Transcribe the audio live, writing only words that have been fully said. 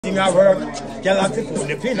thing I work. Girl, I see put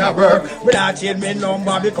the pin I work. Me not change me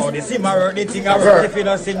number because the sim I work, the thing I work. If you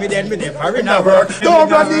don't see me, then me never in a work. Don't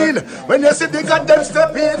run in when you see the goddamn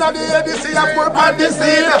step in and the ADC and work on the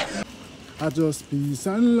scene. I just peace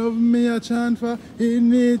and love me a chant for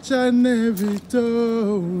in each and every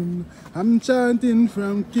town. I'm chanting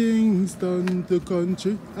from Kingston to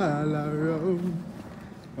country all around.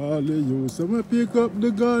 All of you, so me pick up the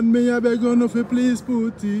gun, me a beg on if you please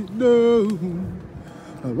put it down.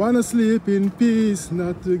 I wanna sleep in peace,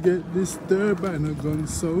 not to get disturbed by no gun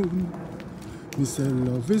sound. We say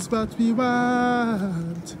love is what we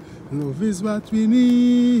want, love is what we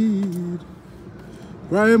need.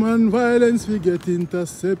 Crime and violence we get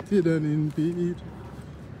intercepted and impede.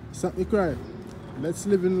 Stop the crime. Let's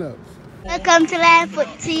live in love. Welcome to Lionfoot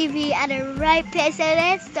TV at the right place, so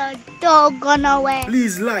let's don't go nowhere.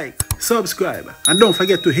 Please like, subscribe, and don't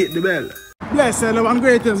forget to hit the bell. Bless hello and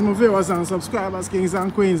greetings my viewers and subscribers, kings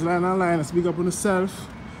and queens, lion and lioness. Big up on yourself.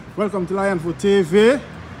 Welcome to Lionfoot TV.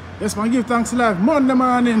 Yes man, give thanks live Monday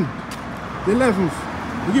morning, the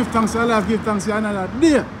 11th. We give thanks to life, give thanks to another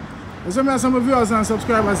day. There's some viewers and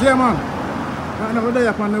subscribers, yeah man. Right now we're there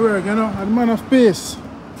upon the work, you know. And man of peace.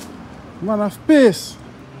 Man of peace.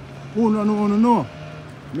 Who no.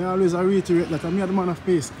 I always reiterate that I'm the man of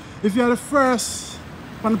peace. If you are the first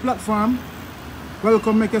on the platform,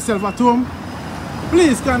 welcome, make yourself at home.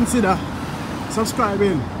 Please consider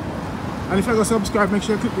subscribing. And if you go subscribe, make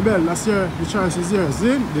sure you click the bell. That's the choice is yours.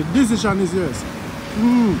 See? The decision is yours.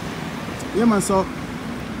 Yeah man, so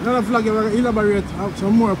another vlog I will elaborate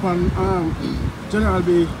some more upon General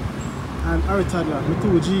B and Harry Toddler, the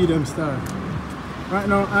two G them star. Right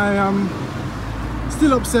now I am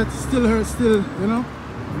still upset, still hurt, still, you know,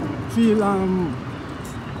 feel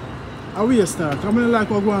away star. I'm gonna like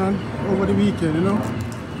what Gwaan over the weekend, you know.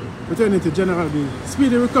 Returning to General B.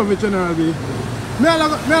 Speedy recovery General B. Me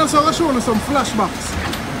also gonna show you some flashbacks.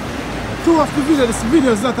 Two of the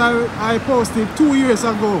videos that I posted 2 years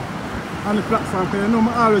ago on the platform, because you know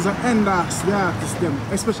I always endorse the artists them,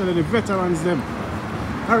 especially the veterans them.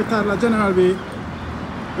 Harry Toddler, General B,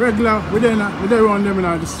 regular, we there around them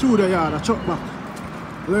in the studio yard, a chop back.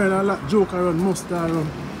 Learn a lot, joke around, muster around.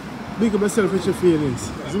 Big up yourself with your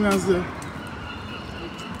feelings. See me as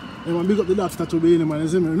yeah, man, big up the doctor to be in man, you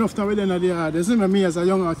see me? Enough time we there in the yard, you see me as a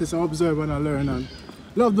young artist, I observe and I learn and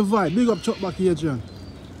love the vibe. Big up chop back here, John.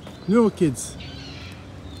 New kids.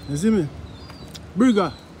 You see me?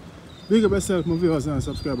 Brigger. Big up yourself, my viewers and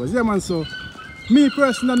subscribers. Yeah man, so me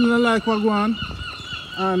personally don't like what Gwaan,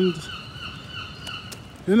 and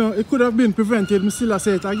you know, it could have been prevented, me still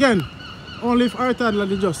say it again. Only if Harry Toddler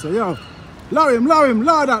did just say, yo, allow him,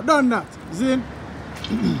 that, done that. See?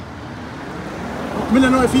 I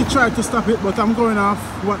don't know if he tried to stop it, but I'm going off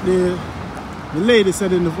what the lady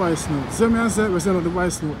said in the voice note. See me I said, we send out the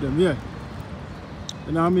voice note them, yeah.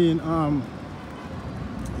 You know what I mean?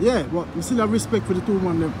 Yeah, but we still have respect for the two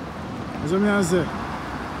man them. As I say,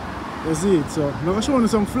 you see it. So I'm going to show you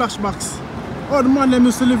some flashbacks. Oh, the man them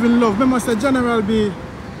used to live in love. Remember I said General B,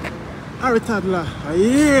 Harry Toddler,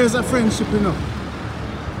 years of friendship, you know.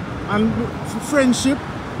 And for friendship,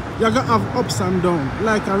 you got to have ups and downs,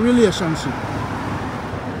 like a relationship.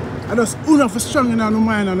 I just enough strong in the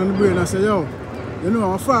mind and on the brain. I say, yo, you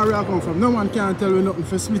know how far we come from. No one can tell me nothing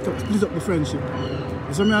for split up the friendship.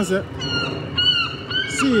 So I say,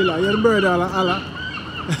 see you, like, you're the bird Allah.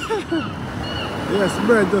 Yes, the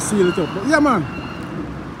bird just seal it up. But yeah man.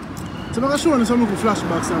 So I'm going to show you some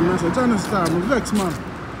flashbacks and I say, John Star, I'm vexed man.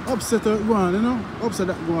 Upset at Gwaan, you know? Upset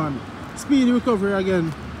at Gwaan. Speedy recovery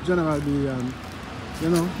again, General B, and you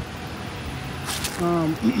know.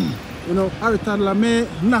 You know, Harry Toddler may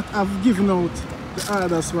not have given out the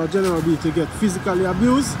orders for General B to get physically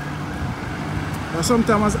abused. But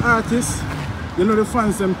sometimes as artists, you know, the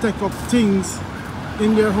fans them take up things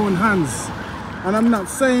in their own hands. And I'm not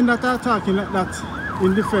saying that I'm talking like that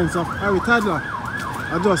in defense of Harry Toddler.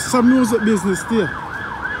 I just some music business there.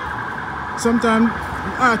 Sometimes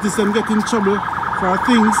artists them get in trouble for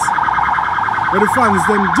things where the fans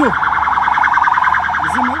them do. You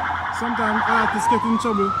see me? Sometimes artists get in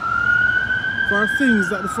trouble for things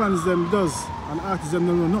that the fans them does and artists them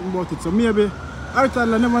don't know nothing about it. So maybe Harry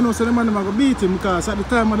Toddler never know so the man them go beat him because at the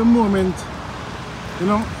time of the moment, you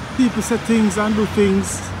know, people say things and do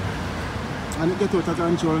things and it get out of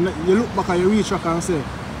control. And you look back and you reach back and say,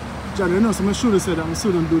 John, you know, so I should have said that, I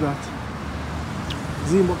shouldn't do that.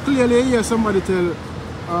 See, but clearly you hear somebody tell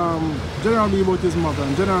General B about his mother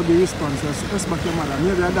and General B response, respect your mother.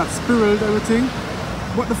 Maybe that spiraled everything.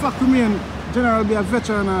 But the fact remains, General B a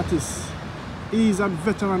veteran artist. He is a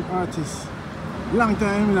veteran artist. Long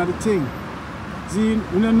time in the thing. See,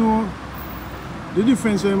 you don't know The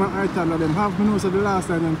difference when my Toddler them have me know so the last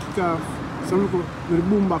time them kick off some look with the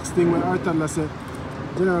boombox thing where Toddler said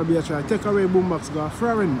General B try take away boombox go a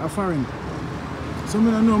foreign. So I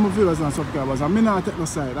don't know my viewers and subscribers and I not take no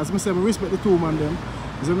side. As I say, I respect the two man them.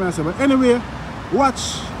 I say, but anyway,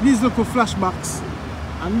 watch these little flashbacks.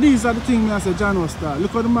 And these are the things I say John was star.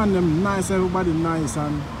 Look at the man them nice, everybody nice,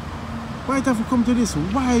 and why it have to come to this?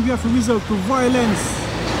 Why we have to resort to violence?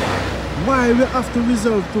 Why we have to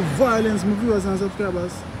resort to violence, my viewers and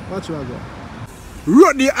subscribers? Watch you go.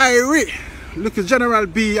 Roddy Irie. Look at General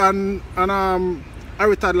B and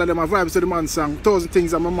Irie Toddler them a vibes to the man song. 1,000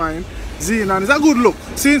 things on my mind. Zine, and it's a good look.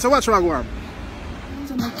 See, so watch Gwaan.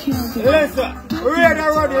 Listen,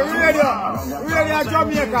 radio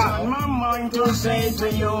Jamaica. My mind to say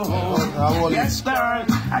to you, yes, girl,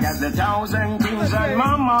 I got the 1,000 things on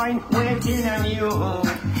my mind waiting on you.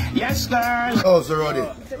 Yes, girl. Oh, sir, Roddy.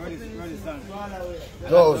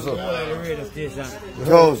 I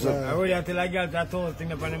already have to tell a girl that 1,000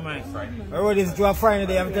 things upon the mind. I already to a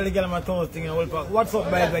Friday, I have to tell a girl my 1,000 things. What's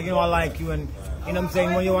up, baby? You know I like you, and you know what I'm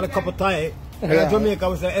saying, when you want a cup of tea, in Jamaica,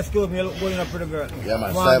 we say, excuse me, you're going up with the girl. Yeah,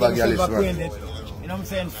 man, cyber girl is right. You know what I'm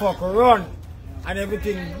saying, fuck, run, and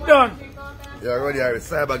everything done. Yeah, already a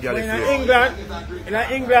cyber girl is in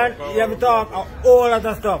England, you have to talk a whole lot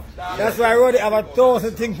of stuff. That's why I already have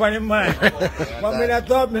 1,000 things on your mind. But when I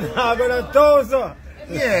talk, I have 1,000.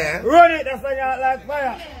 Yeah. Run it, that's why you like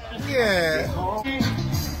fire. Yeah.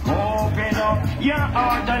 Open up your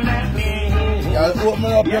heart and let me. Yeah, open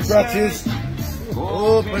up your practice.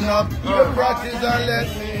 Open up your practice and let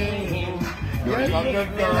me.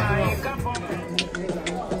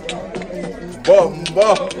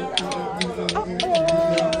 Bomba.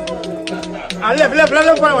 I left.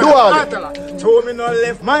 Told me no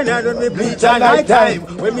left mine, I don't me bleach at night time.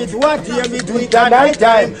 When me do what here, me do it at night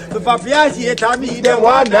time. The papiers here tell me them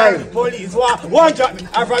 1 9. Police one shot me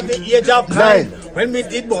from the age of 9. When me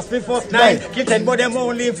did bust me first 9, kill 10 but them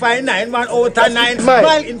only find 9, 1 out of 9.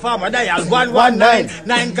 While informer dial 119.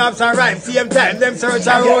 9 cops arrive, same time them search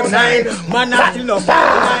around 9. Man not enough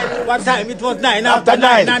 9. What time it was 9 after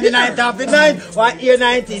 9. 99 after 9. What year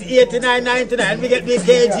 1989, 99. Me get me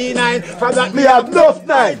KG9. From that me have enough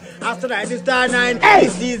 9. After 9 is star 9.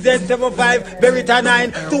 This is Z75, Beretta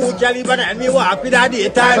 9. 2 caliber 9. Me walk with a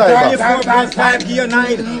daytime. 34 plus 5 gear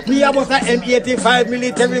 9. Me about a M85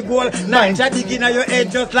 military goal 9. Shot digging at your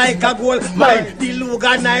head just like a goal. Mine, the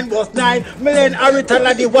Luger 9 was 9. Million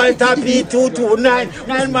Aritala, the Walter P229.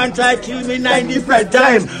 9 man try kill me 9 different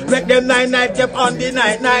times. Make them 9 kept on the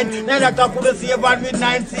 9. 9 I talk with the save one with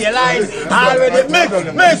 9 C line. Already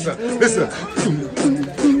mix. Listen.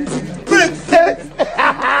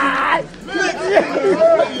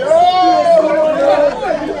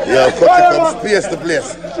 Yeah, cut it from space to place.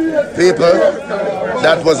 People,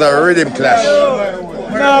 that was a rhythm clash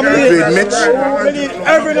between Mitch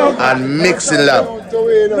and Mixing Lab.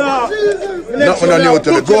 Nothing on you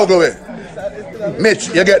to me. Go away. Mitch,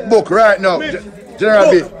 you get booked right now.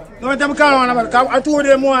 General B. No, I'm calling. I told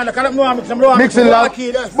them one. I can't know I'm Mixing Lab.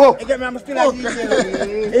 Book.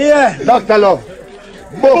 Yeah. Dr. Love.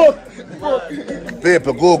 Book.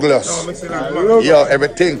 People, Google us. Yo,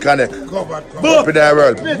 everything connect. Up in the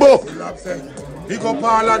world. Book. Pick up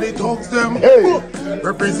all of the thugs them.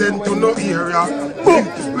 Represent to no area.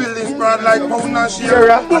 Willing spread like pound and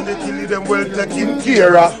share. And they kill them well taken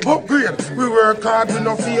care of. Upgrade. We work hard with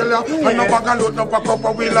no failure. And no bag of load, no pack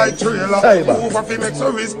up, we like trailer. Over fi make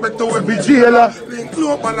some respect to every jailer. Link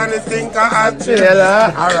global and the thinker at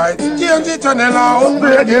trailer. Alright, change the channel out.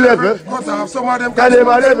 Upgrade the level. Cause I have some of them Can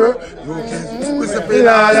never level. we stepping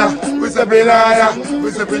higher. We stepping higher.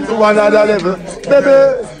 We stepping to Another level.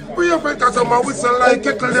 Baby. we afraid cause some a whistle like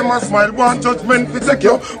kettle, them a smile, one judgment we take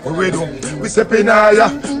you. What we do? We stepping higher,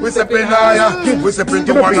 we stepping higher, we stepping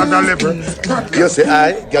to another level. You say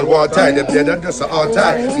I, girl want tie, them dead and just all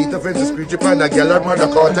time. Eat a fancy screechy pan, a girl and mother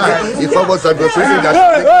call time. If I was a girl,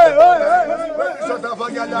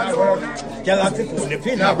 Girl have to put the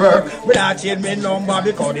pin a work. Me not change me number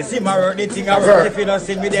because the sim a work, the thing a work. If you don't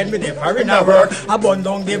see me then me never in a work. I burn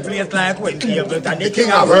down the place like when Cable and the king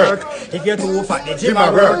a work. If you're too fat the gym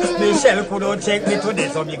a work. Michelle couldn't check me today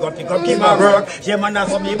so me got pick up him a work. She man a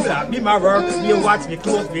so me black me a work. You watch me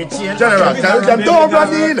close me change. General, tell them don't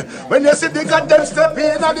run in. When you see the goddamn step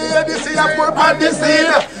in and the ADC a work on the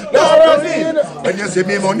scene. Don't run in. When you see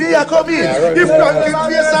me money a come in. If not get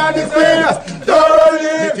face on the screen.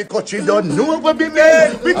 Nitty Kochi don't know what we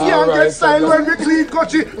mean. We can't get style when we clean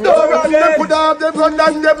Kochi. They put out them run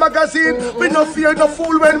down the magazine. We no fear no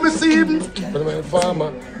fool when we see him. But my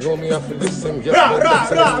farmer, you me have to listen. Now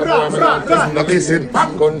listen.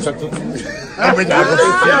 Contract.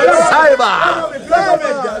 Cyber.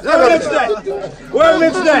 Where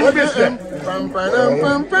mix that? What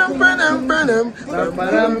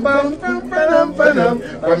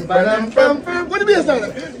do you mean?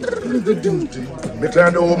 Me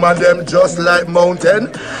turn the woman them just like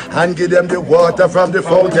mountain and give them the water from the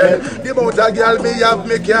fountain. The amount of girl me have,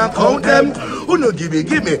 me can't count them. Who no give me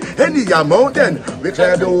any amount then. We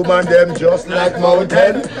turn the woman them just like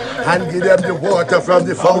mountain and give them the water from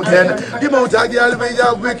the fountain. The amount of girl we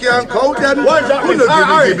have, we can't count them. Who no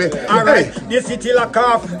give me. Alright, the city lock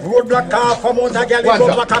off, road block off, amount of girl go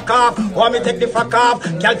back a cough. Want me take the fuck off,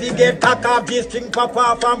 girl we get cock off, this string pop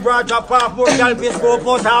off and broad drop off. More girl face go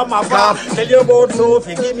put out my back. Tell you about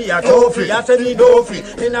Sophie, give me a trophy. I send me doffy,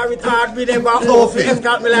 in a retard me never offy.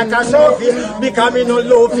 Escort me like a trophy, because me no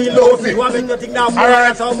loafy. Want me nothing now,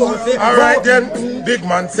 alright then, big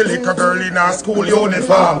man silica girl in a school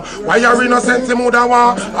uniform. Why you innocent him would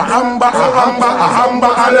want a hamba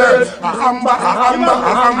alert. A hamba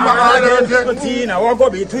alert. Tina, what go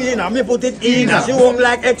between her, me put it in her. She home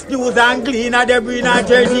like excuse and cleaner, Debrina,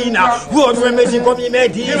 Georgina. Road remedy come in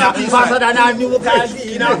Medina, faster than a new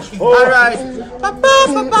Caldina. Alright.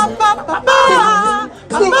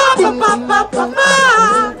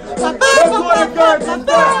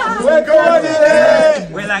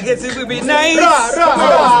 Well, I guess it would be nice if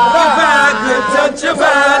I could touch your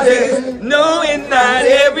body, knowing not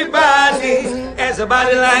everybody has a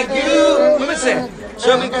body like you. Let me say,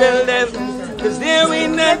 show me tell them, cause there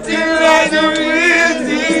ain't nothing like the real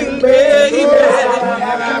thing, baby.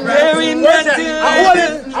 There ain't nothing like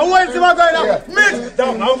the... I want to see what's going on. Mix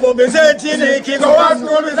down, I'm going to be saying, keep going,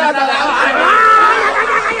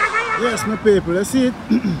 Yes, my people, let's see it.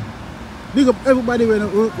 Big up everybody when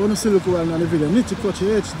you see look around on the video. Nitty Kochi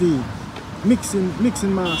HD,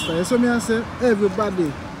 mixing master. You see me I say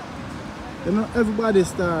everybody. You know, everybody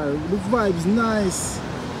style. The vibes nice.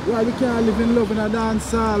 Why we can't live in love in a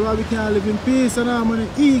dance hall? Why we can't live in peace and harmony?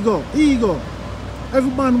 Ego.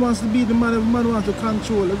 Every man wants to be the man, every man wants to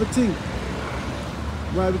control everything.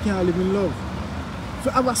 Why we can't live in love? If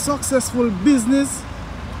you have a successful business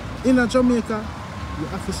in a Jamaica, you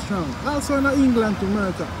have to be strong. Also in England to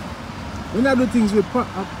America. When you do things with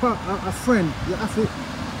a friend, you have to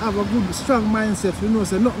have a good, strong mindset. You know,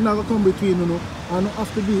 say nothing will come between you, and you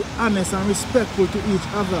have to be honest and respectful to each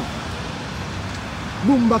other.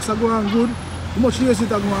 Boombox are going good. Much race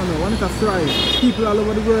it are going on. When it a fly, people all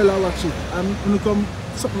over the world are watching. And when you come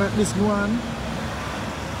something like this Gwaan,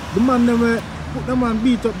 the man never put the man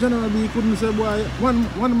beat up. General B couldn't say boy.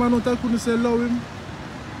 One man out there couldn't say love him.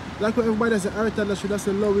 Like what everybody said, Toddler should have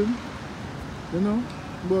said love him. You know?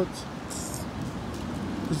 But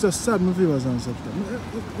it's just sad my viewers and stuff.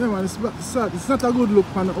 Yeah man, it's sad. It's not a good look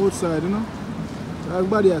on the outside, you know.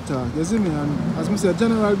 Everybody attack, you see me? And as I said,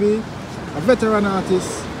 General B, a veteran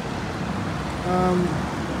artist.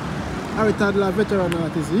 Toddler, a veteran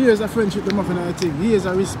artist. Years of friendship them off and everything. Years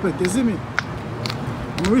of respect, you see me? I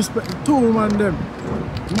respect the two man them.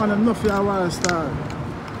 Man them not for a war star.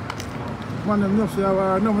 Man them not for a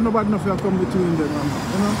war, nobody not for a come between them, man.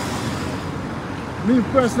 You know? Me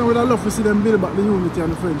personally would love to see them build back the unity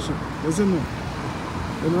and the friendship. You see me?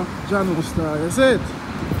 You know, John Star, you see it?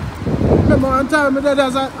 Remember one time I did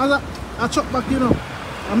as a chop back, you know.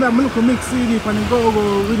 I mean, I'm looking mix CD and the go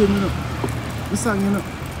with him, you know. The song, you know.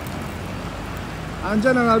 And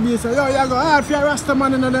General B said, yo, you go hard for your Rasta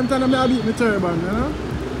man, and them time I beat me turban, you know.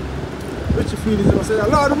 Which you feel is, I say,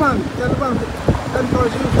 Lord man, tell the man,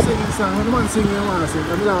 encourage you to sing this song. When the man sing, you want to sing. I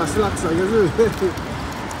mean, I was slack song, you see?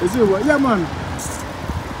 You see what? Yeah, man.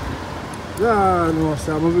 Yeah, no,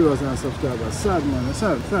 sir, my viewers and stuff like that. Sad, man.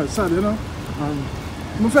 Sad, you know.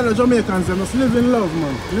 My fellow Jamaicans, they must live in love,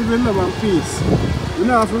 man. Live in love and peace. You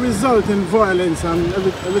know, if it result in violence, and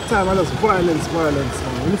every time I just violence, man.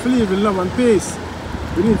 We need to live in love and peace.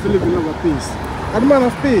 We need to live in love and peace. I'm the man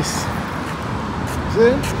of peace.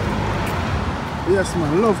 See? Yes,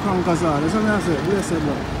 man. Love conquers all. That's what I say. Yes,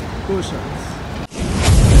 man. Go shots.